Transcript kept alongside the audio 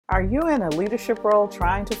Are you in a leadership role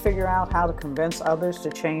trying to figure out how to convince others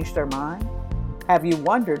to change their mind? Have you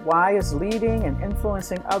wondered why is leading and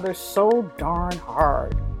influencing others so darn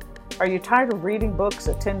hard? Are you tired of reading books,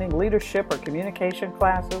 attending leadership or communication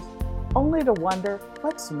classes, only to wonder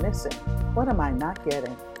what's missing? What am I not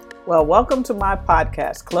getting? Well, welcome to my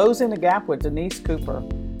podcast, Closing the Gap with Denise Cooper.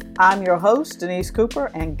 I'm your host, Denise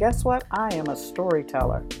Cooper, and guess what? I am a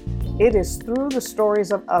storyteller. It is through the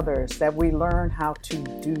stories of others that we learn how to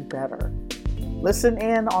do better. Listen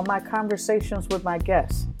in on my conversations with my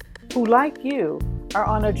guests, who, like you, are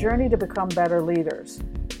on a journey to become better leaders.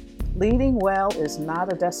 Leading well is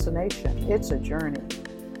not a destination, it's a journey.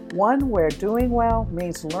 One where doing well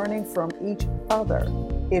means learning from each other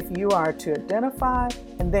if you are to identify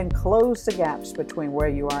and then close the gaps between where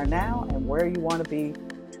you are now and where you want to be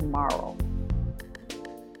tomorrow.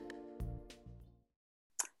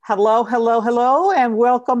 Hello, and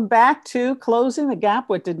welcome back to Closing the Gap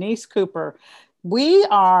with Denise Cooper. We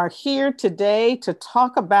are here today to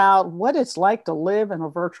talk about what it's like to live in a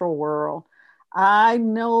virtual world. I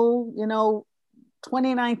know,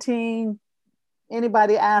 2019,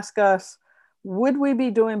 anybody ask us, would we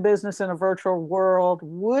be doing business in a virtual world?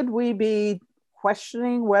 Would we be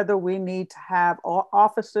questioning whether we need to have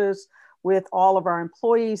offices with all of our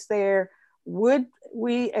employees there? Would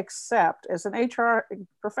we accept, as an HR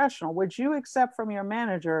professional, would you accept from your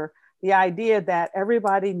manager the idea that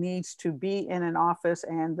everybody needs to be in an office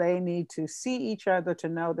and they need to see each other to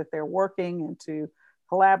know that they're working and to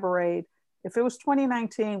collaborate? If it was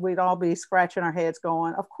 2019, we'd all be scratching our heads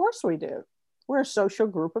going, of course we do. We're a social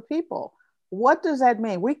group of people. What does that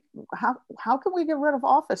mean? How can we get rid of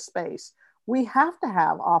office space? We have to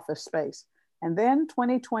have office space. And then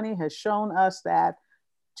 2020 has shown us that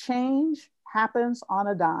change happens on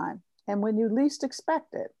a dime and when you least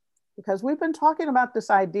expect it, because we've been talking about this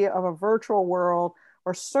idea of a virtual world,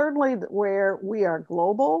 or certainly where we are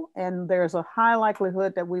global and there's a high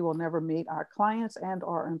likelihood that we will never meet our clients and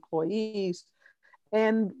our employees.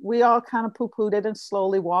 And we all kind of poo-pooed it and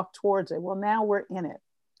slowly walked towards it. Well, now we're in it.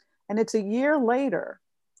 And it's a year later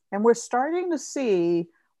and we're starting to see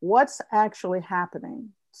what's actually happening.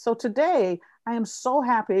 So today, I am so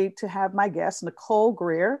happy to have my guest, Nicole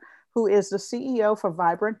Greer, who is the CEO for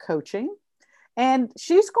Vibrant Coaching. And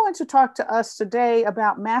she's going to talk to us today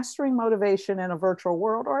about mastering motivation in a virtual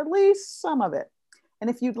world, or at least some of it. And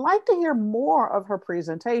if you'd like to hear more of her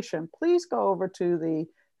presentation, please go over to the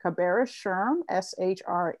Cabarrus Shrm,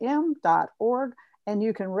 SHRM.org, and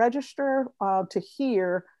you can register to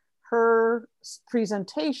hear her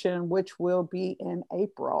presentation, which will be in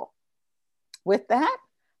April. With that,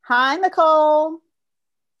 hi, Nicole.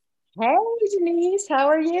 Hey, Denise, how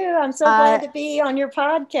are you? I'm so glad to be on your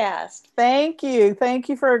podcast. Thank you. Thank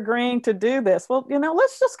you for agreeing to do this. Well,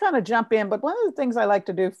 let's just kind of jump in. But one of the things I like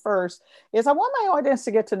to do first is I want my audience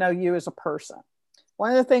to get to know you as a person.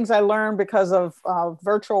 One of the things I learned because of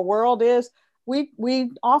virtual world is we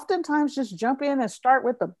oftentimes just jump in and start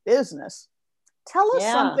with the business. Tell us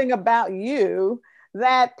something about you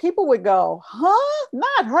that people would go, huh?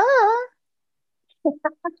 Not her.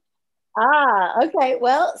 Okay.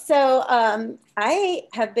 Well, so I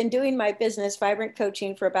have been doing my business, Vibrant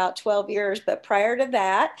Coaching, for about 12 years. But prior to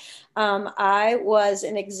that, I was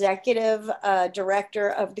an executive director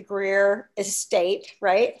of the Greer estate,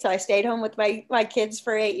 right? So I stayed home with my kids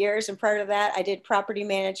for 8 years. And prior to that, I did property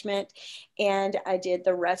management and I did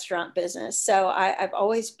the restaurant business. So I've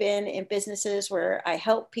always been in businesses where I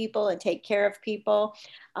help people and take care of people.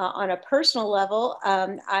 On a personal level,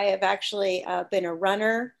 I have actually been a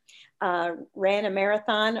runner. Ran a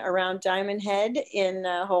marathon around Diamond Head in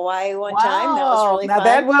Hawaii one time. That was really fun. Now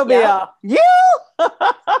that will be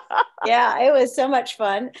Yeah, it was so much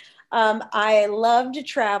fun. I love to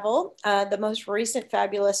travel. The most recent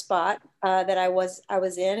fabulous spot that I was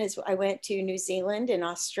in is I went to New Zealand and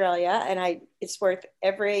Australia, and it's worth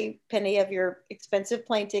every penny of your expensive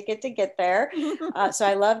plane ticket to get there. So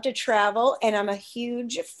I love to travel, and I'm a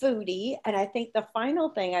huge foodie. And I think the final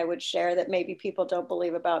thing I would share that maybe people don't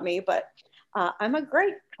believe about me, but I'm a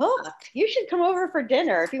great cook. You should come over for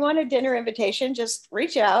dinner. If you want a dinner invitation, just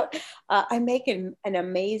reach out. I make an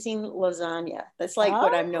amazing lasagna. That's like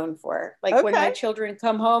what I'm known for. Like when my children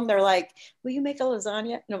come home, they're like, will you make a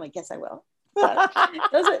lasagna? And I'm like, yes, I will. So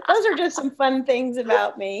those are just some fun things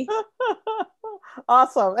about me.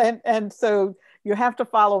 Awesome. And so you have to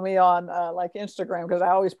follow me on like Instagram, because I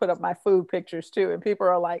always put up my food pictures too. And people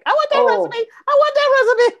are like, I want that recipe. I want that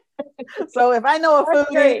recipe. So if I know a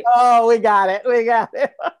foodie, we got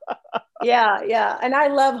it. Yeah, yeah. And I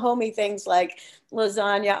love homey things like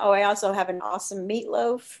lasagna. Oh, I also have an awesome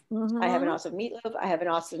meatloaf. I have an Mm-hmm. awesome meatloaf. I have an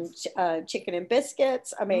awesome chicken and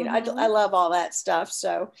biscuits. I mean, I Mm-hmm. love all that stuff.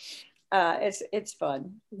 So it's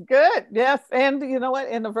fun. Good. Yes. And you know what?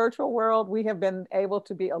 In the virtual world, we have been able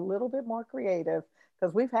to be a little bit more creative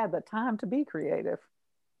because we've had the time to be creative.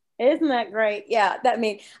 Isn't that great? Yeah, that I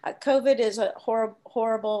mean, COVID is a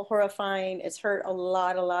horrible, horrifying. It's hurt a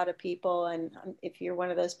lot of people. And if you're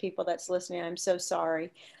one of those people that's listening, I'm so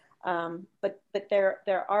sorry. But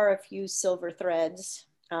there are a few silver threads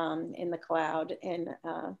in the cloud, and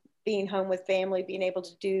being home with family, being able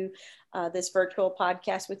to do this virtual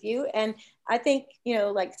podcast with you, and I think,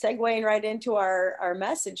 like segueing right into our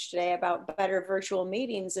message today about better virtual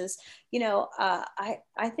meetings is,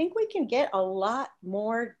 I think we can get a lot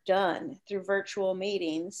more done through virtual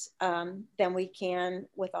meetings than we can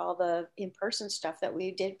with all the in-person stuff that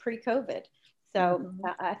we did pre-COVID. So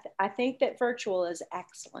Mm-hmm. I think that virtual is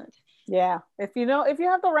excellent. Yeah. If you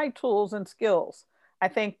have the right tools and skills, I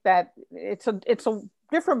think that it's a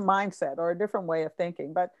different mindset or a different way of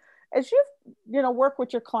thinking. But as work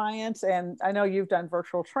with your clients, and I know you've done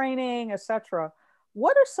virtual training, etc.,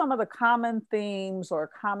 what are some of the common themes or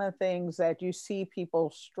common things that you see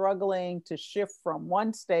people struggling to shift from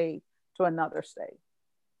one state to another state?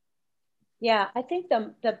 Yeah, I think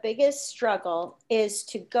the biggest struggle is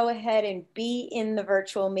to go ahead and be in the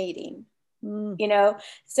virtual meeting. Mm.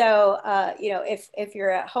 So if you're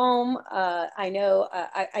at home, I know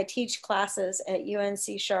I teach classes at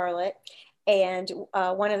UNC Charlotte, and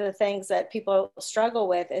one of the things that people struggle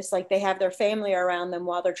with is like they have their family around them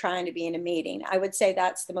while they're trying to be in a meeting. I would say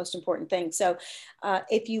that's the most important thing. So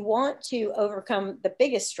if you want to overcome the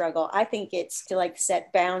biggest struggle, I think it's to like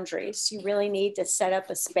set boundaries. You really need to set up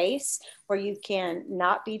a space where you can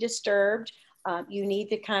not be disturbed. You need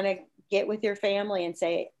to kind of get with your family and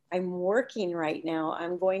say, I'm working right now.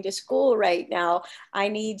 I'm going to school right now. I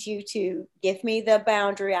need you to give me the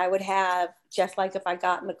boundary I would have, just like if I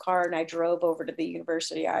got in the car and I drove over to the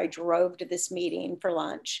university, or I drove to this meeting for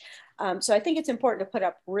lunch. So I think it's important to put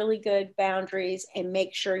up really good boundaries and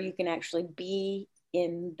make sure you can actually be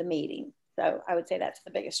in the meeting. So I would say that's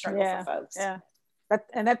the biggest struggle for Yeah, folks. yeah.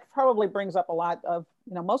 That probably brings up a lot of,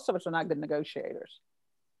 most of us are not good negotiators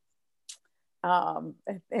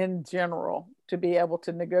in general, to be able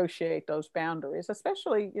to negotiate those boundaries,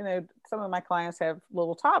 especially, some of my clients have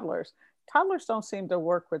little toddlers. Toddlers don't seem to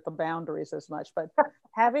work with the boundaries as much, but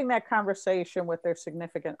having that conversation with their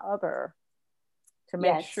significant other to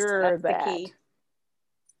make Yes, sure that's the that key.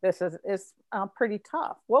 this is pretty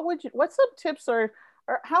tough. What's some tips, or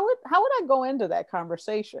how would I go into that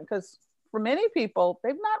conversation? Because for many people,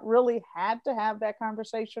 they've not really had to have that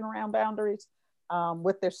conversation around boundaries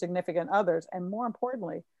with their significant others. And more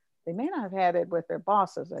importantly, they may not have had it with their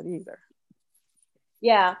bosses at either.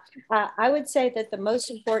 Yeah, I would say that the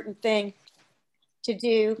most important thing to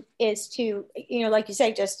do is to, like you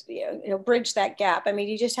say, just, bridge that gap. I mean,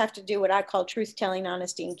 you just have to do what I call truth telling,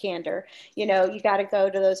 honesty, and candor. You got to go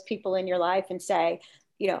to those people in your life and say,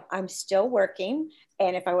 I'm still working.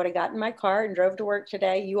 And if I would have gotten my car and drove to work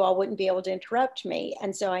today, you all wouldn't be able to interrupt me.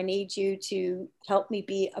 And so I need you to help me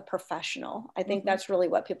be a professional. I think Mm-hmm. that's really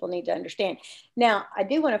what people need to understand. Now, I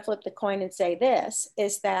do want to flip the coin and say this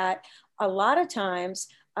is that a lot of times,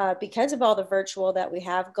 because of all the virtual that we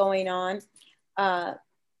have going on, uh,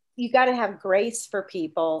 you got to have grace for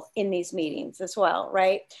people in these meetings as well,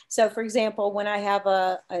 right? So, for example, when I have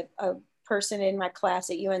a person in my class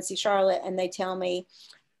at UNC Charlotte and they tell me,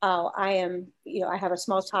 oh, I have a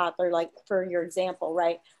small toddler, like for your example,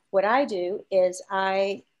 right? What I do is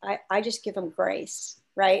I just give them grace,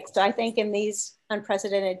 right? So I think in these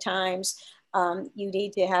unprecedented times, you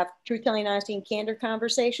need to have truth telling, honesty, and candor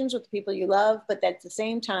conversations with the people you love. But at the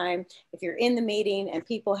same time, if you're in the meeting and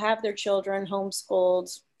people have their children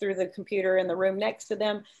homeschooled through the computer in the room next to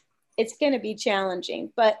them, it's going to be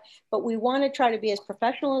challenging. But we want to try to be as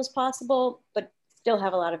professional as possible, but still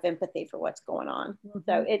have a lot of empathy for what's going on.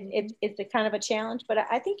 So it's a kind of a challenge, but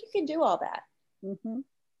I think you can do all that. Mm-hmm.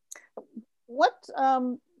 What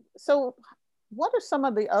so what are some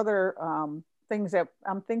of the other things that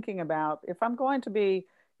I'm thinking about if I'm going to be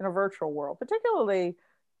in a virtual world, particularly,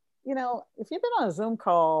 if you've been on a Zoom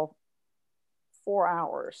call 4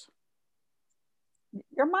 hours,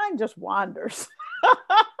 your mind just wanders.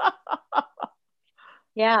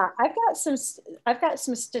 Yeah, I've got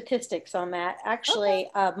some statistics on that. Okay. Actually,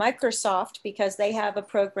 Microsoft, because they have a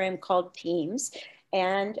program called Teams,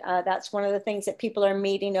 and that's one of the things that people are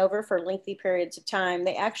meeting over for lengthy periods of time.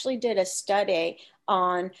 They actually did a study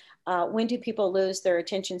on when do people lose their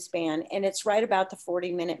attention span, and it's right about the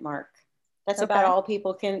 40-minute mark. That's about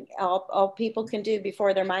Okay. all people can do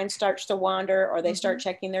before their mind starts to wander, or they start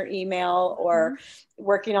checking their email, or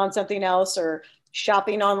working on something else, or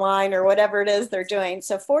shopping online, or whatever it is they're doing.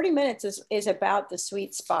 So 40 minutes is about the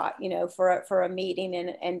sweet spot, for a meeting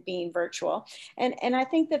and being virtual. And I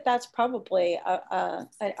think that that's probably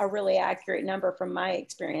a really accurate number from my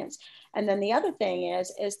experience. And then the other thing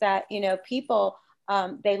is that, people,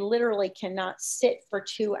 they literally cannot sit for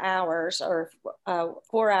 2 hours or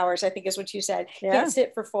 4 hours, I think is what you said. Yeah. Can't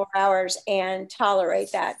sit for 4 hours and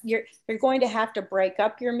tolerate that. You're going to have to break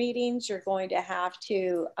up your meetings. You're going to have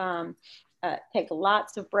to take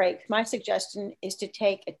lots of breaks. My suggestion is to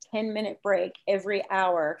take a 10-minute break every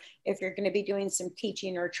hour if you're going to be doing some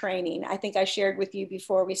teaching or training. I think I shared with you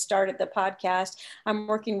before we started the podcast, I'm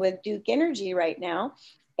working with Duke Energy right now.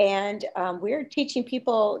 And we're teaching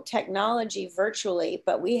people technology virtually,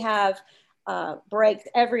 but we have breaks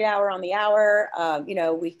every hour on the hour.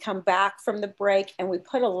 We come back from the break and we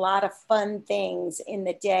put a lot of fun things in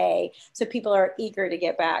the day, so people are eager to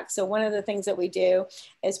get back. So one of the things that we do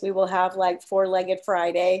is we will have like Four-Legged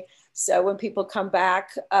Friday. So when people come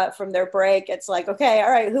back from their break, it's like, okay, all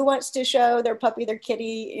right, who wants to show their puppy, their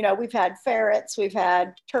kitty? We've had ferrets, we've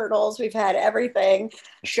had turtles, we've had everything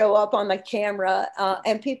show up on the camera,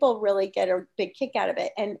 and people really get a big kick out of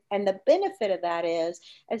it. And the benefit of that is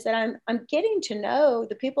that I'm getting to know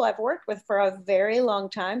the people I've worked with for a very long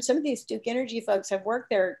time. Some of these Duke Energy folks have worked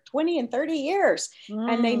there 20 and 30 years,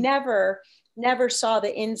 and they never saw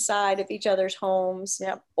the inside of each other's homes.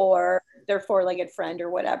 Yep. Or their four-legged friend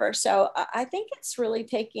or whatever. So I think it's really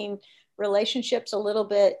taking relationships a little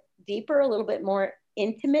bit deeper, a little bit more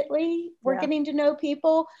intimately. We're getting to know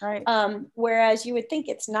people. Right. Whereas you would think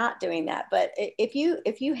it's not doing that. But if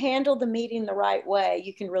you handle the meeting the right way,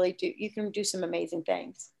 you can do some amazing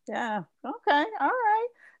things. Yeah. Okay. All right.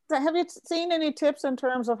 So have you seen any tips in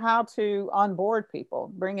terms of how to onboard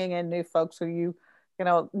people, bringing in new folks who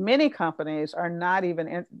many companies are not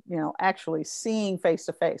even, actually seeing face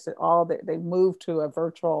to face. They moved to a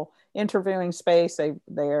virtual interviewing space.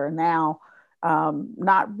 They are now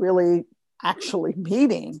not really actually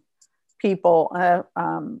meeting people,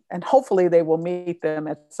 and hopefully they will meet them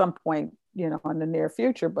at some point, in the near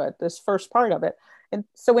future. But this first part of it, and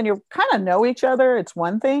so when you kind of know each other, it's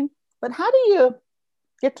one thing. But how do you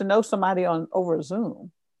get to know somebody over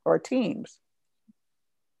Zoom or Teams?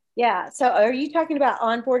 Yeah. So are you talking about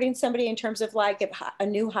onboarding somebody in terms of like a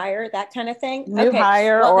new hire, that kind of thing? New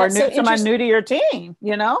hire, or someone new to your team,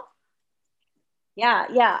 Yeah.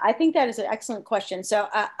 I think that is an excellent question. So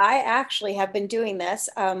I actually have been doing this.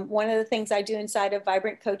 One of the things I do inside of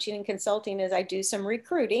Vibrant Coaching and Consulting is I do some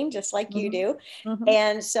recruiting, just like you do.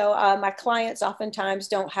 And so my clients oftentimes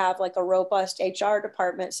don't have like a robust HR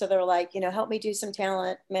department. So they're like, help me do some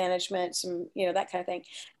talent management, some, that kind of thing.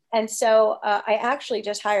 And so I actually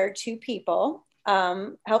just hired two people,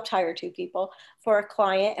 helped hire two people for a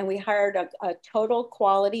client. And we hired a total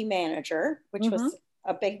quality manager, which was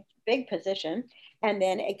a big position, and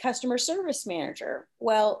then a customer service manager.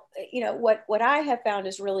 Well, what I have found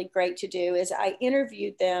is really great to do is I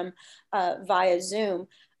interviewed them via Zoom,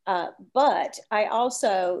 but I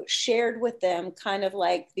also shared with them kind of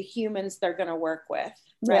like the humans they're going to work with.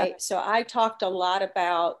 Right. Yeah. So I talked a lot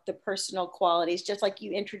about the personal qualities, just like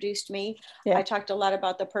you introduced me. Yeah. I talked a lot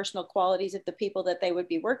about the personal qualities of the people that they would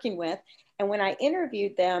be working with. And when I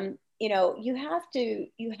interviewed them, you have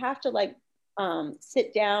to like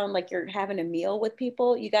sit down like you're having a meal with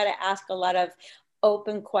people. You got to ask a lot of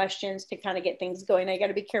open questions to kind of get things going. I got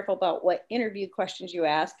to be careful about what interview questions you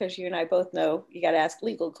ask, because you and I both know you got to ask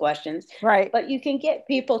legal questions. Right. But you can get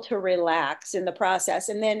people to relax in the process.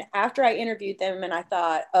 And then after I interviewed them and I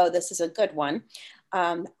thought, oh, this is a good one,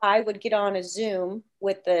 I would get on a Zoom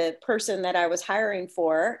with the person that I was hiring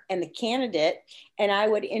for and the candidate, and I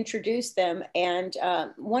would introduce them. And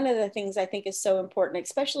one of the things I think is so important,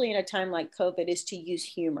 especially in a time like COVID, is to use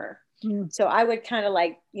humor. So I would kind of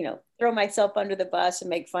like, throw myself under the bus and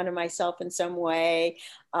make fun of myself in some way,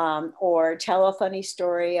 or tell a funny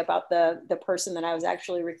story about the person that I was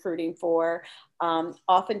actually recruiting for.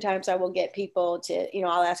 Oftentimes I will get people to,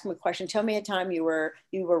 I'll ask them a question. Tell me a time you were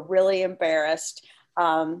really embarrassed,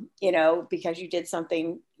 because you did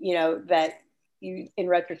something, that you, in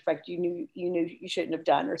retrospect, you knew you shouldn't have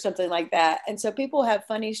done, or something like that. And so people have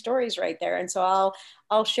funny stories right there. And so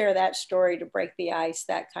I'll share that story to break the ice,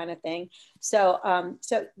 that kind of thing. So,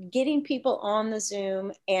 so getting people on the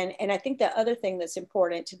Zoom, and I think the other thing that's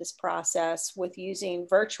important to this process with using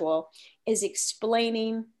virtual is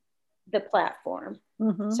explaining the platform.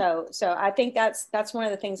 Mm-hmm. So I think that's one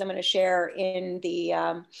of the things I'm going to share in the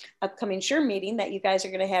upcoming SURE meeting that you guys are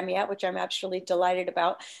going to have me at, which I'm absolutely delighted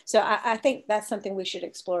about. So I think that's something we should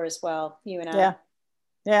explore as well, you and I.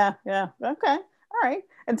 Yeah. Okay. All right.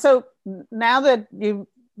 And so now that you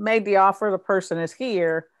made the offer, the person is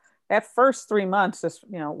here, that first 3 months is,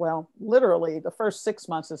 well, literally the first 6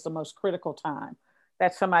 months is the most critical time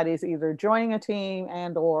that somebody's either joining a team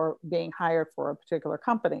and or being hired for a particular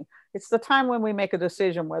company. It's the time when we make a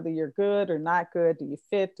decision whether you're good or not good. Do you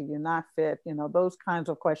fit? Do you not fit? Those kinds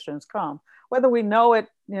of questions come. Whether we know it,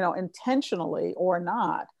 intentionally or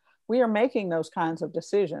not, we are making those kinds of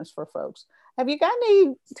decisions for folks. Have you got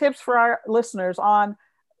any tips for our listeners on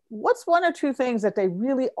what's one or two things that they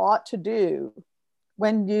really ought to do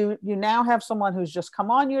when you now have someone who's just come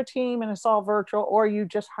on your team and it's all virtual, or you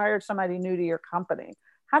just hired somebody new to your company?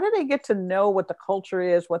 How do they get to know what the culture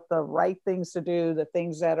is, what the right things to do, the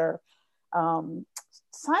things that are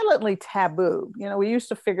silently taboo? We used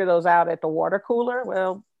to figure those out at the water cooler.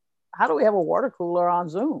 Well, how do we have a water cooler on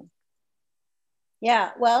Zoom?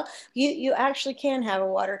 Yeah, well, you actually can have a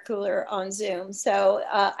water cooler on Zoom. So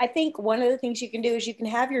I think one of the things you can do is you can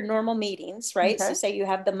have your normal meetings, right? Okay. So say you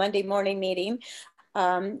have the Monday morning meeting.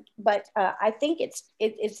 But I think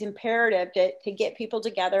it's imperative to get people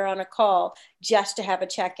together on a call just to have a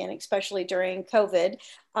check-in, especially during COVID.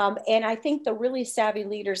 And I think the really savvy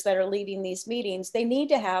leaders that are leading these meetings, they need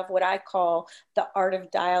to have what I call the art of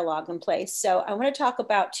dialogue in place. So I want to talk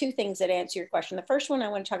about two things that answer your question. The first one I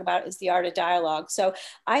want to talk about is the art of dialogue. So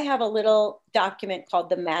I have a little document called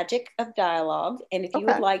The Magic of Dialogue. And if you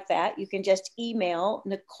would like that, you can just email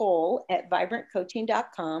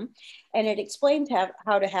Nicole@vibrantcoaching.com, and it explains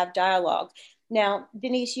how to have dialogue. Now,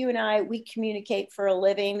 Denise, you and I, we communicate for a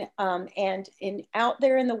living, and out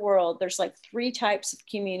there in the world, there's like 3 types of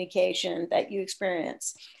communication that you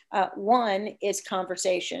experience. One is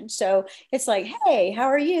conversation. So it's like, hey, how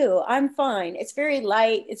are you? I'm fine. It's very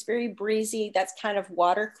light. It's very breezy. That's kind of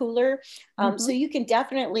water cooler. So you can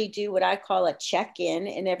definitely do what I call a check-in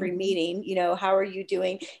in every meeting. How are you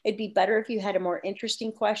doing? It'd be better if you had a more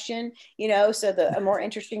interesting question, so a more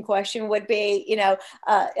interesting question would be,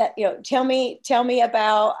 tell me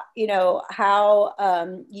about,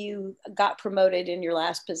 how you got promoted in your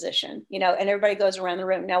last position, and everybody goes around the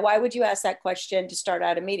room. Now, why would you ask that question to start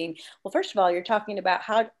out a meeting? Well, first of all, you're talking about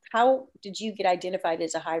how did you get identified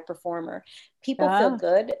as a high performer? People feel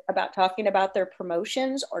good about talking about their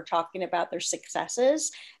promotions or talking about their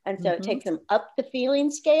successes. And so it takes them up the feeling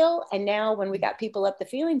scale. And now when we got people up the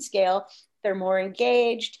feeling scale, they're more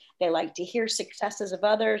engaged. They like to hear successes of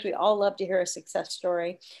others. We all love to hear a success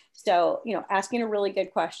story. So, asking a really good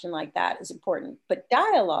question like that is important. But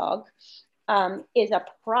dialogue is a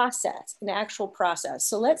process, an actual process.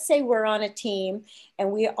 So let's say we're on a team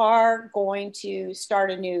and we are going to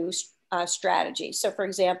start a new strategy. So for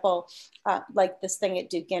example, like this thing at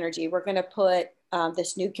Duke Energy, we're going to put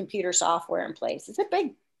this new computer software in place. It's a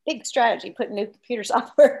big strategy, put new computer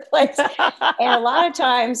software in place. And a lot of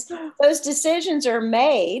times those decisions are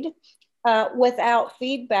made without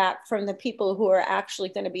feedback from the people who are actually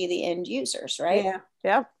going to be the end users, right?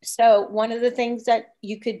 Yeah. So one of the things that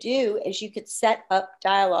you could do is you could set up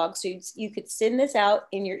dialogue. So you could send this out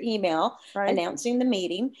in your email announcing the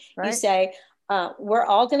meeting. You say, we're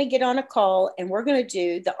all going to get on a call and we're going to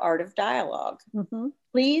do the art of dialogue.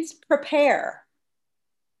 Please prepare.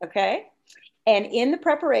 Okay. And in the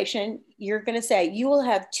preparation, you're going to say you will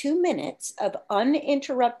have 2 minutes of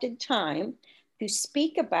uninterrupted time to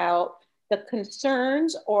speak about the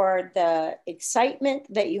concerns or the excitement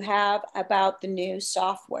that you have about the new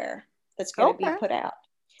software that's going to be put out.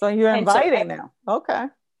 So you're inviting now. Okay.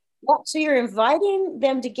 Well, so you're inviting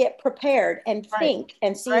them to get prepared and think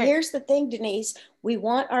and see, here's the thing, Denise, we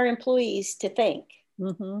want our employees to think.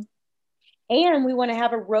 And we want to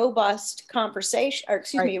have a robust conversation, or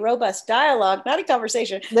excuse me, robust dialogue, not a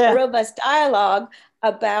conversation, a robust dialogue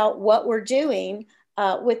about what we're doing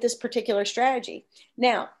with this particular strategy.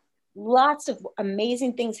 Now, lots of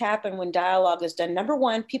amazing things happen when dialogue is done. Number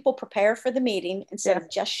one, people prepare for the meeting instead of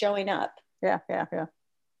just showing up. Yeah.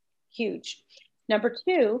 Huge. Number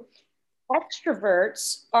two,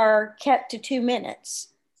 extroverts are kept to 2 minutes,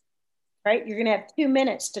 right? You're going to have 2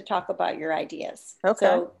 minutes to talk about your ideas. Okay.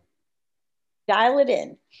 So dial it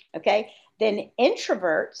in. Okay. Then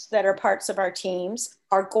introverts that are parts of our teams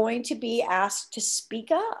are going to be asked to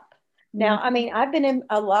speak up. Now, I mean, I've been in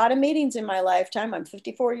a lot of meetings in my lifetime. I'm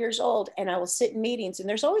 54 years old, and I will sit in meetings, and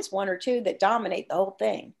there's always 1 or 2 that dominate the whole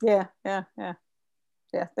thing. Yeah.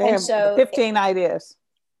 They have 15 ideas.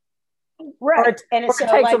 Right. And or so it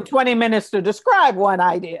takes them 20 minutes to describe one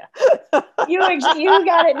idea. you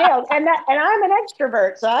got it nailed. And I'm an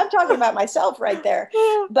extrovert, so I'm talking about myself right there.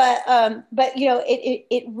 But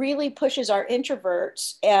it really pushes our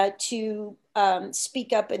introverts to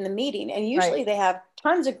speak up in the meeting, and usually they have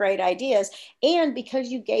tons of great ideas. And because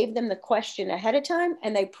you gave them the question ahead of time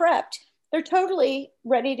and they prepped, they're totally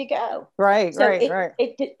ready to go. Right. So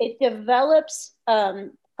it develops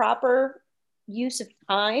proper use of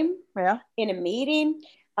time in a meeting.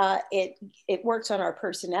 It works on our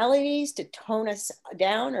personalities to tone us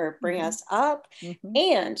down or bring us up.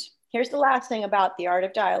 And here's the last thing about the art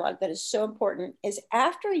of dialogue that is so important is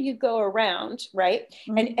after you go around, right?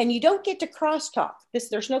 And you don't get to crosstalk.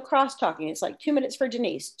 There's no cross talking. It's like 2 minutes for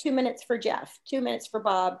Denise, 2 minutes for Jeff, 2 minutes for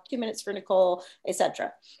Bob, 2 minutes for Nicole,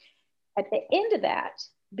 etc. At the end of that,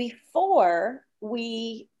 before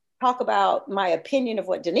we talk about my opinion of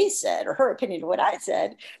what Denise said or her opinion of what I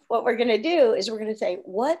said, what we're going to do is we're going to say,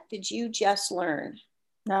 what did you just learn?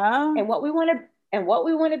 And what we want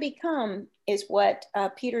to become is what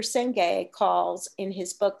Peter Senge calls in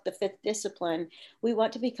his book, The Fifth Discipline. We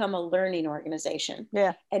want to become a learning organization.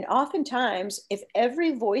 Yeah. And oftentimes, if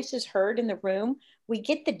every voice is heard in the room, we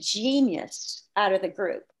get the genius out of the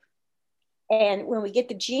group. And when we get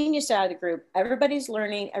the genius out of the group, everybody's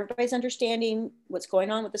learning, everybody's understanding what's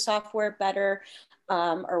going on with the software better,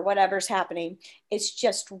 or whatever's happening. It's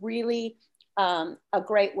just really a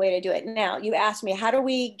great way to do it. Now, you asked me, how do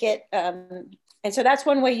we get, and so that's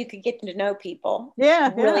one way you could get to know people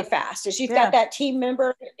really fast, is you've got that team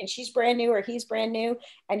member and she's brand new or he's brand new,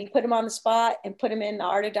 and you put them on the spot and put them in the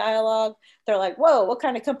art of dialogue. They're like, whoa, what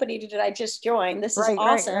kind of company did I just join? This is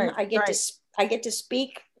awesome. I get to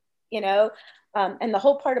speak. And the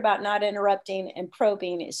whole part about not interrupting and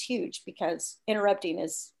probing is huge, because interrupting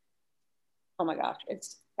is, oh my gosh,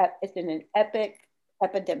 it's an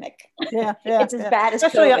epidemic. Yeah. It's as bad as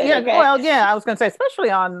especially, COVID. Well, I was going to say,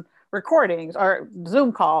 especially on recordings or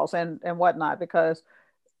Zoom calls and whatnot, because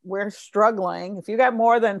we're struggling. If you got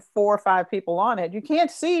more than 4 or 5 people on it, you can't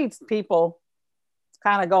see people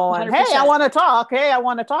kind of going, 100%. Hey, I want to talk. Hey, I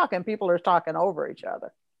want to talk. And people are talking over each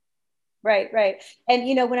other. Right. And,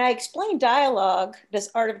 when I explain dialogue,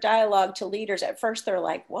 this art of dialogue to leaders, at first they're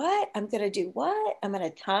like, what? I'm going to do what? I'm going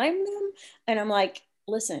to time them. And I'm like,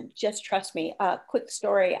 listen, just trust me. Quick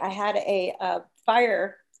story. I had a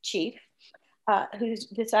fire chief who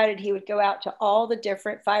decided he would go out to all the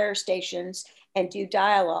different fire stations and do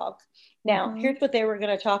dialogue. Now, here's what they were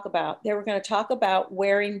going to talk about. They were going to talk about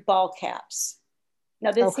wearing ball caps.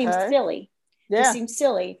 Now, this seems silly. Yeah. This seems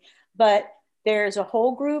silly, but there's a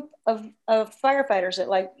whole group of firefighters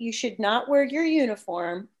that you should not wear your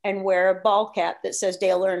uniform and wear a ball cap that says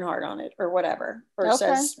Dale Earnhardt on it or whatever, or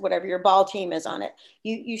says whatever your ball team is on it.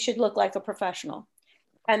 You should look like a professional.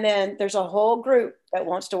 And then there's a whole group that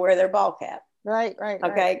wants to wear their ball cap. Right.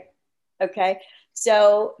 Okay.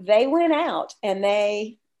 So they went out and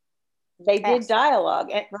they did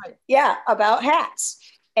dialogue about hats,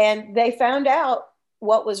 and they found out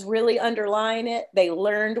what was really underlying it. They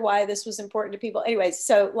learned why this was important to people. Anyways,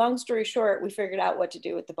 so long story short, we figured out what to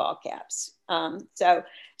do with the ball caps. So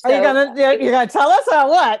are you gonna tell us or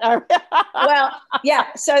what? Well,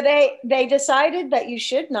 yeah. So they decided that you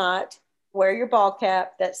should not wear your ball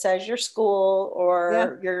cap that says your school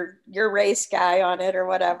or your race guy on it or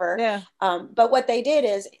whatever. Yeah. But what they did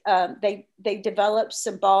is they developed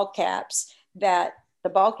some ball caps that the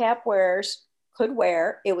ball cap wearers could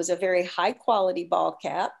wear. It was a very high quality ball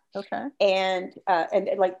cap. Okay. And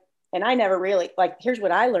I never really, here's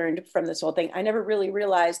what I learned from this whole thing. I never really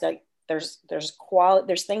realized there's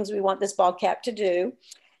things we want this ball cap to do.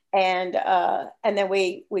 And then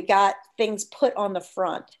we got things put on the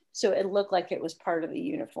front, so it looked like it was part of the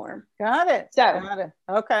uniform. Got it.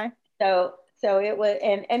 Okay. So it was,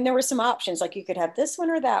 and there were some options, like you could have this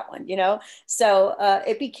one or that one, so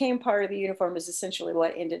it became part of the uniform, is essentially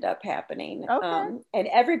what ended up happening. Okay. And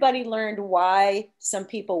everybody learned why some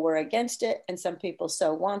people were against it and some people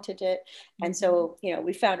so wanted it. And so,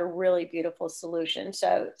 we found a really beautiful solution.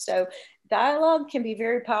 So dialogue can be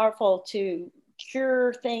very powerful to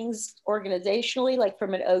cure things organizationally, like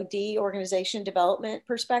from an OD, organization development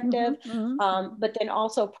perspective, but then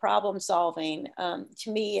also problem solving.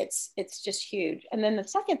 To me, it's just huge. And then the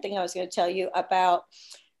second thing I was going to tell you about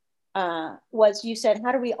was, you said,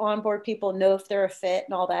 how do we onboard people, know if they're a fit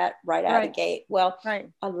and all that right out of the gate? Well,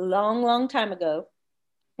 a long, long time ago,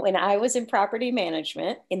 when I was in property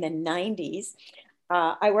management in the 90s,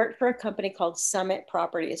 I worked for a company called Summit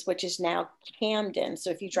Properties, which is now Camden. So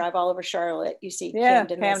if you drive all over Charlotte, you see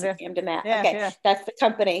Camden this and Camden that. That's the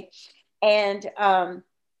company. And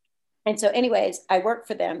And so anyways, I worked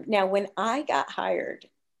for them. Now, when I got hired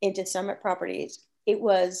into Summit Properties, it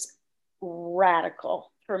was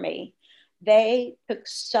radical for me. They took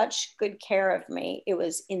such good care of me. It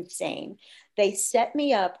was insane. They set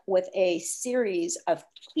me up with a series of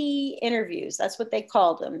key interviews. That's what they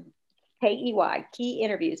called them, KEY, key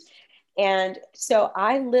interviews. And so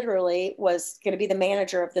I literally was going to be the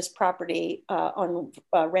manager of this property on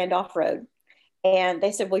Randolph Road. And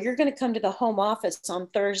they said, well, you're going to come to the home office on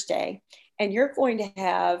Thursday and you're going to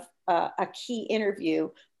have a key interview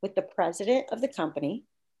with the president of the company,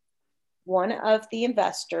 one of the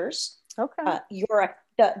investors, Okay.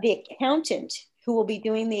 The accountant who will be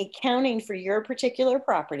doing the accounting for your particular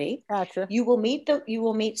property. Gotcha. You will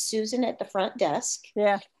meet Susan at the front desk.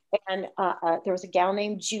 Yeah. And there was a gal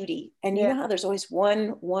named Judy. And you know how there's always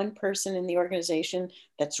one person in the organization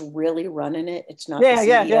that's really running it. It's not the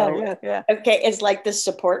CEO. Yeah. Okay, it's like this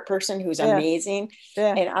support person who's amazing.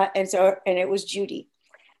 Yeah. And it was Judy.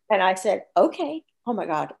 And I said, okay. Oh my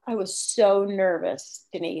God, I was so nervous,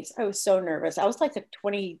 Denise. I was so nervous. I was like a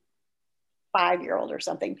 25-year-old or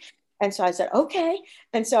something. And so I said, okay.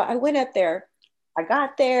 And so I went up there. I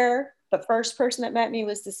got there. The first person that met me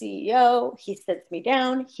was the CEO. He sits me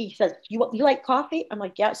down. He says, you like coffee? I'm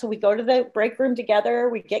like, yeah. So we go to the break room together.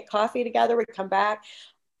 We get coffee together. We come back.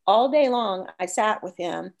 All day long, I sat with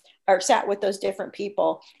him or sat with those different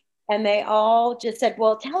people. And they all just said,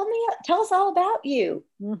 well, tell us all about you.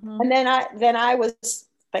 Mm-hmm. And then I was,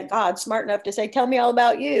 thank God, smart enough to say, tell me all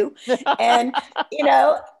about you. And,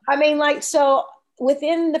 I mean, like, so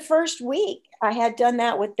within the first week, I had done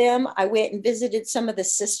that with them. I went and visited some of the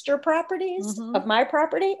sister properties of my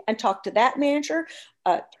property and talked to that manager,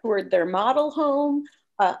 toured their model home,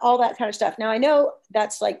 all that kind of stuff. Now, I know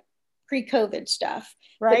that's like pre-COVID stuff,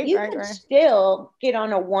 but you can still get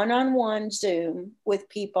on a one-on-one Zoom with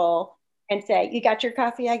people and say, you got your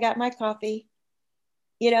coffee? I got my coffee,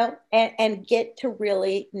 and get to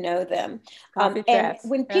really know them. And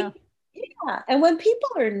when people, and when people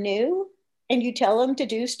are new, and you tell them to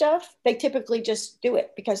do stuff, they typically just do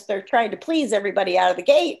it because they're trying to please everybody out of the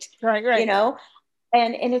gate. Right.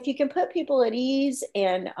 And if you can put people at ease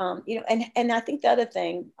and I think the other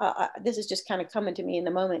thing, this is just kind of coming to me in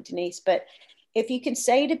the moment, Denise, but if you can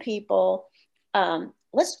say to people,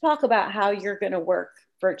 let's talk about how you're going to work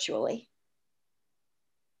virtually.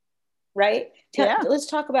 Right? Let's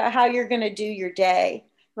talk about how you're going to do your day.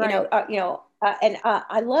 Right. And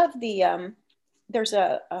I love there's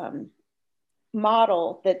a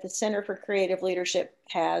model that the Center for Creative Leadership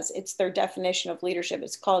has. It's their definition of leadership.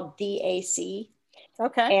 It's called DAC.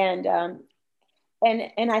 Okay.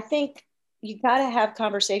 And I think you got to have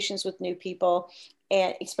conversations with new people,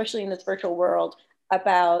 and especially in this virtual world,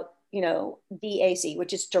 about DAC,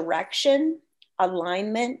 which is direction,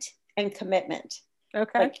 alignment, and commitment.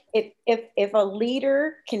 Okay. Like if a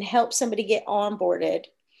leader can help somebody get onboarded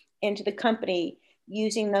into the company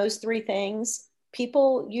using those three things,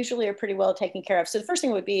 people usually are pretty well taken care of. So the first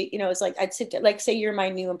thing would be, it's like I'd sit, like, say you're my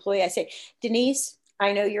new employee. I say, Denise,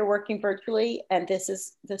 I know you're working virtually, and this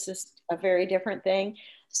is a very different thing.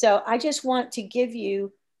 So I just want to give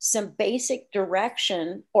you some basic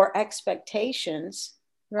direction or expectations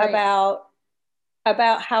about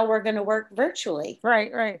how we're going to work virtually.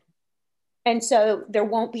 Right. And so there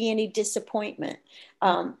won't be any disappointment.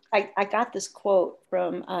 I got this quote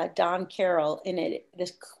from Don Carroll, and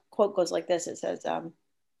this quote goes like this. It says,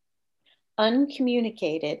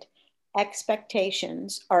 uncommunicated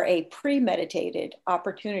expectations are a premeditated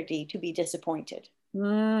opportunity to be disappointed.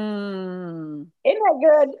 Isn't that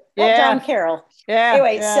good? Yeah. Don Carroll. Yeah.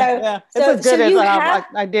 Anyway, it's as good as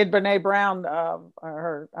I did Brene Brown.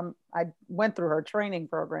 I went through her training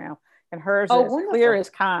program, and hers is wonderful. Clear is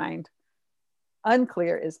kind,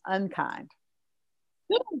 unclear is unkind.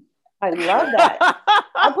 I love that.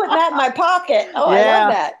 I'm putting that in my pocket. I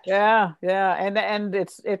love that. Yeah. And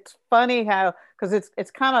it's funny how, because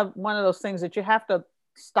it's kind of one of those things that you have to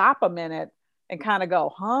stop a minute and kind of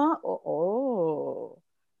go, huh? Oh.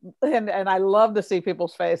 And I love to see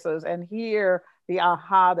people's faces and hear the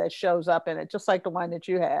aha that shows up in it, just like the one that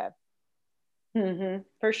you had. Mm-hmm,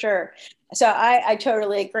 for sure. So I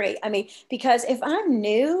totally agree. I mean, because if I'm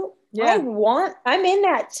new, I'm in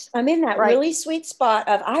that really sweet spot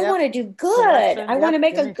of I want to do good. I want to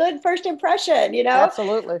make a good first impression,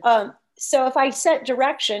 Absolutely. So if I set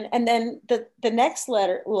direction, and then the next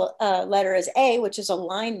letter is A, which is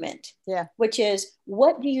alignment. Yeah. Which is,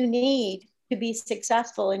 what do you need to be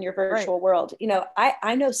successful in your virtual world?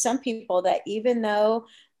 I know some people that even though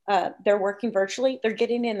they're working virtually, they're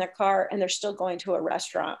getting in their car and they're still going to a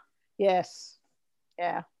restaurant. Yes.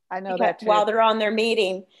 Yeah. I know because that too. while they're on their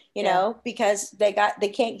meeting, you Yeah. know, because they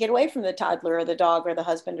can't get away from the toddler or the dog or the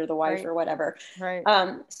husband or the wife Right. or whatever. Right.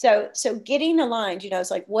 So getting aligned, you know,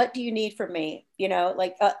 it's like, what do you need from me? You know,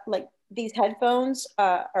 like these headphones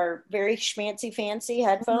are very schmancy fancy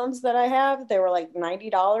headphones that I have. They were like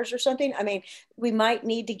 $90 or something. I mean, we might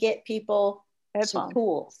need to get people some Headphones.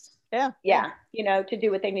 tools. Yeah. Yeah, you know, to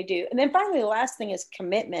do what they need to do. And then finally, the last thing is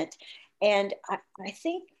commitment. And I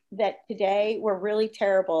think that today we're really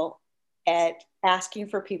terrible at asking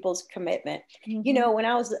for people's commitment. You Mm-hmm. know, when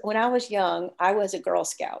I was young, I was a Girl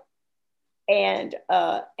Scout, and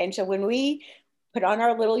so when we put on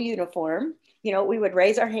our little uniform, you know, we would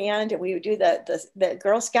raise our hand and we would do the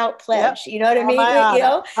Girl Scout Yep. pledge. You know what I Oh mean? my, You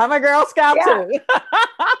know, I'm a Girl Scout yeah. too.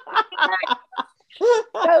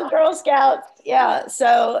 Go Girl Scouts. Yeah.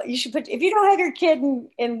 So you should put, if you don't have your kid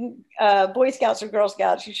in Boy Scouts or Girl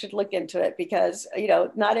Scouts, you should look into it because, you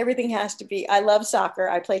know, not everything has to be. I love soccer.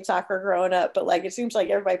 I played soccer growing up, but like, it seems like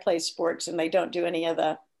everybody plays sports and they don't do any of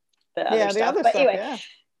the other Yeah, the stuff. other But stuff. anyway, Yeah.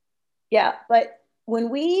 yeah. But when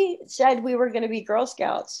we said we were going to be Girl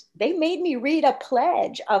Scouts, they made me read a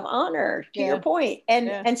pledge of honor, to your Yeah. point,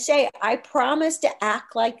 Yeah. and say, I promise to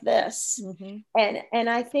act like this. Mm-hmm. And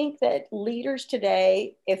I think that leaders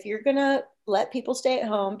today, if you're going to let people stay at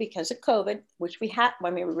home because of COVID, which we have, I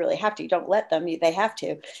mean, we really have to, you don't let them, they have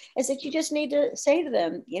to, is that you just need to say to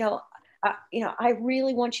them, you know, I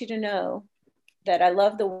really want you to know that I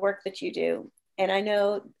love the work that you do. And I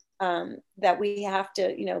know that we have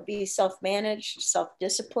to, you know, be self-managed,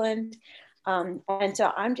 self-disciplined. And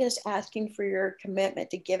so I'm just asking for your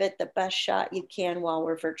commitment to give it the best shot you can while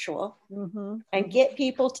we're virtual, Mm-hmm. and get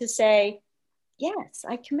people to say, yes,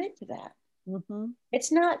 I commit to that. Mm-hmm.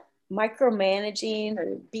 It's not micromanaging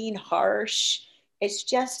or being harsh. It's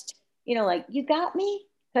just, you know, like, you got me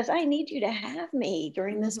because I need you to have me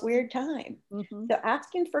during this Mm-hmm. weird time. Mm-hmm. So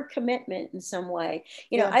asking for commitment in some way,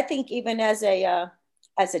 you know, Yeah. I think even as a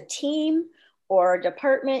team or a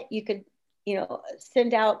department, you could, you know,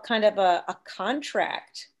 send out kind of a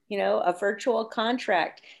contract, you know, a virtual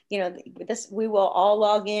contract. You know, this, we will all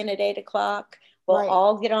log in at 8 o'clock. We'll Right.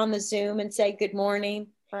 all get on the Zoom and say good morning.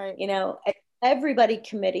 Right. You know, everybody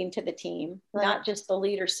committing to the team, Right. not just the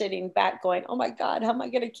leader sitting back going, oh my God, how am I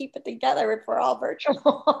going to keep it together if we're all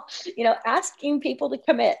virtual? You know, asking people to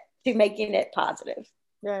commit to making it positive.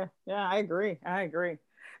 Yeah. Yeah. I agree. I agree.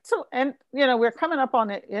 So, and you know, we're coming up on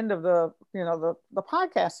the end of the, you know, the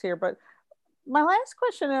podcast here, but my last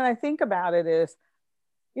question, and I think about it is,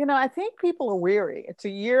 you know, I think people are weary. It's a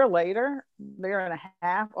year later, year and a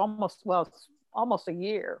half, almost, well, it's almost a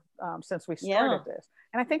year since we Yeah. started this.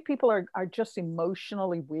 And I think people are just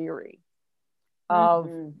emotionally weary of,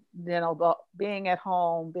 Mm-hmm. you know, being at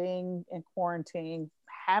home, being in quarantine,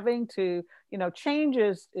 having to, you know, change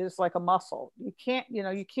is like a muscle. You can't, you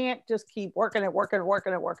know, you can't just keep working it, working it,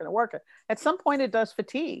 working it, working it, working it. At some point it does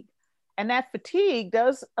fatigue. And that fatigue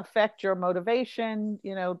does affect your motivation.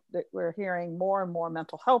 You know, that we're hearing more and more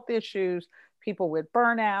mental health issues, people with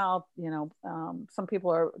burnout, you know, some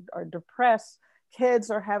people are depressed.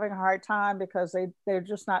 Kids are having a hard time because they're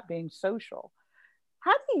just not being social.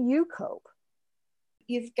 How do you cope?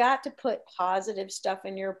 You've got to put positive stuff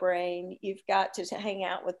in your brain. You've got to hang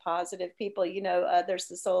out with positive people. You know, there's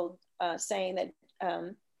this old saying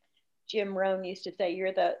that Jim Rohn used to say,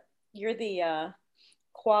 you're the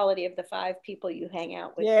quality of the 5 people you hang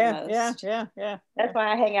out with the Yeah, yeah, most. yeah, yeah, That's yeah.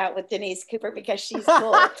 why I hang out with Denise Cooper, because she's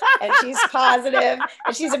cool and she's positive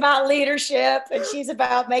and she's about leadership and she's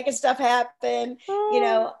about making stuff happen. You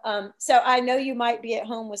know, so I know you might be at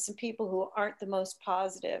home with some people who aren't the most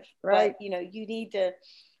positive, Right. but you know, you need to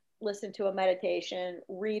listen to a meditation,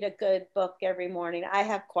 read a good book every morning. I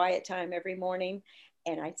have quiet time every morning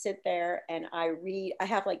and I sit there and I read. I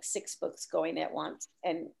have like 6 books going at once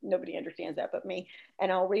and nobody understands that but me.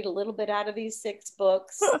 And I'll read a little bit out of these 6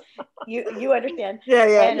 books. You understand. Yeah,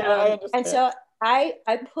 yeah, And yeah. I and understand. so I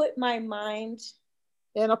put my mind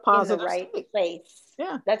In a in the positive right state. place.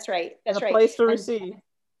 Yeah. That's right. In a That's right. place to And receive.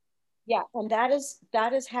 yeah, and that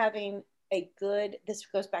is having a good, this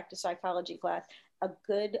goes back to psychology class, a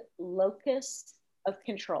good locus of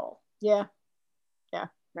control. Yeah. Yeah.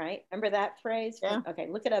 Right? Remember that phrase? Yeah. Okay,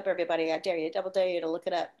 look it up, everybody. I dare you, double dare you to look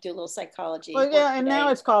it up, do a little psychology Well, yeah, work and now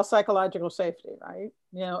today. it's called psychological safety, right?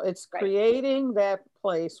 You know, it's Right. creating that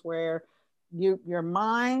place where your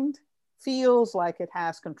mind feels like it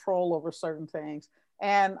has control over certain things.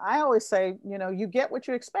 And I always say, you know, you get what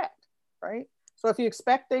you expect, right? So if you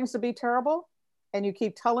expect things to be terrible and you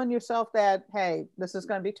keep telling yourself that, hey, this is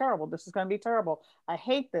going to be terrible, this is going to be terrible, I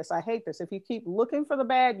hate this, I hate this. If you keep looking for the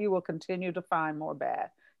bad, you will continue to find more bad.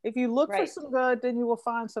 If you look Right. for some good, then you will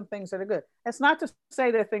find some things that are good. It's not to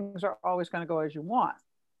say that things are always going to go as you want.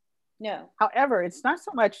 No. However, it's not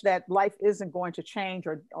so much that life isn't going to change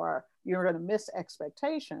or you're going to miss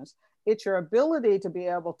expectations. It's your ability to be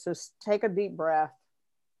able to take a deep breath,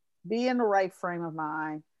 be in the right frame of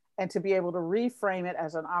mind, and to be able to reframe it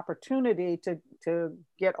as an opportunity to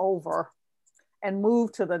get over and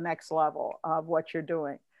move to the next level of what you're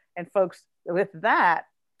doing. And folks, with that,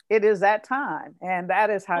 it is that time. And that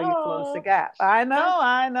is how you close the gap. I know.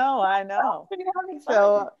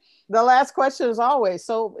 So the last question is always,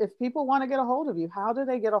 so if people want to get a hold of you, how do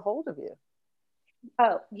they get a hold of you?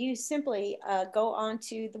 Oh, you simply go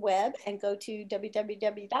onto the web and go to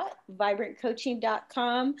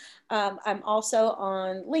www.vibrantcoaching.com. I'm also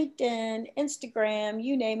on LinkedIn, Instagram,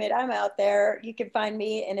 you name it. I'm out there. You can find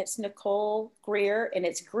me, and it's Nicole Greer, and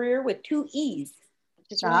it's Greer with 2 E's,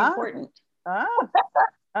 which is really important. Yeah.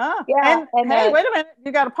 And hey, wait a minute.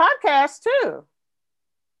 You got a podcast too.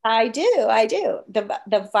 I do.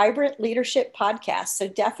 The Vibrant Leadership Podcast. So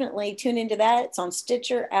definitely tune into that. It's on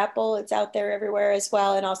Stitcher, Apple. It's out there everywhere as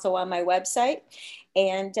well, and also on my website.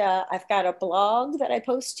 And I've got a blog that I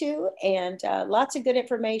post to, and lots of good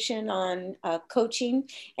information on coaching.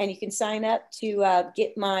 And you can sign up to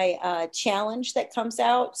get my challenge that comes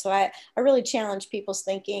out. So I really challenge people's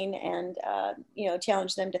thinking and,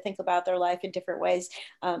 challenge them to think about their life in different ways.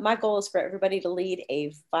 My goal is for everybody to lead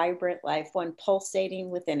a vibrant life, one pulsating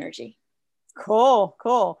with energy.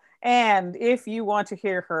 Cool. And if you want to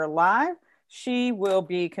hear her live, she will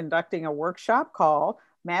be conducting a workshop called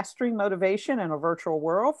Mastering Motivation in a Virtual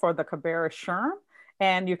World for the Cabarrus SHRM.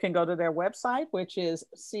 And you can go to their website, which is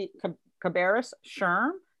Cabarrus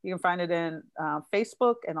SHRM. You can find it in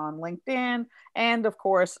Facebook and on LinkedIn. And of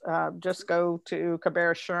course, just go to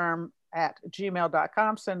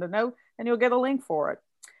cabarrusshrm@gmail.com, send a note, and you'll get a link for it.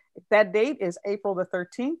 That date is April the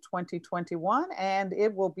 13th, 2021, and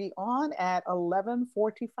it will be on at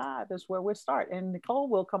 11:45 is where we start. And Nicole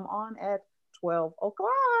will come on at 12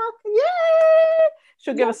 o'clock. Yay!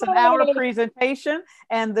 She'll give us an hour presentation,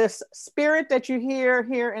 and this spirit that you hear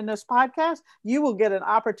here in this podcast, you will get an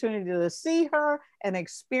opportunity to see her and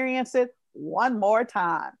experience it one more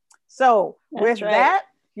time. So with that,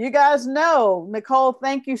 you guys know, Nicole,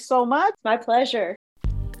 thank you so much. My pleasure.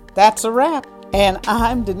 That's a wrap. And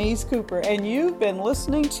I'm Denise Cooper, and you've been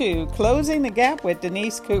listening to Closing the Gap with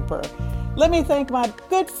Denise Cooper. Let me thank my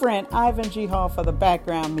good friend Ivan G. Hall for the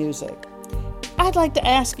background music. I'd like to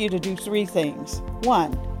ask you to do 3 things.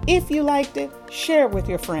 1, if you liked it, share it with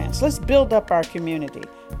your friends. Let's build up our community.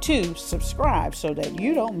 2, subscribe so that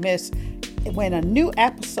you don't miss when a new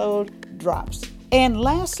episode drops. And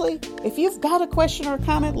lastly, if you've got a question or a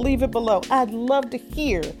comment, leave it below. I'd love to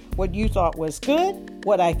hear what you thought was good,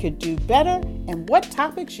 what I could do better, and what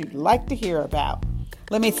topics you'd like to hear about.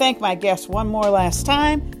 Let me thank my guests one more last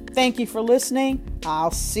time. Thank you for listening.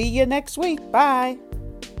 I'll see you next week. Bye.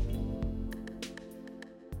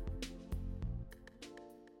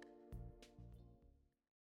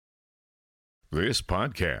 This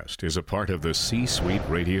podcast is a part of the C-Suite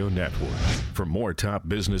Radio Network. For more top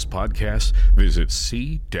business podcasts, visit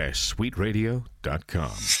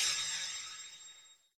c-suiteradio.com.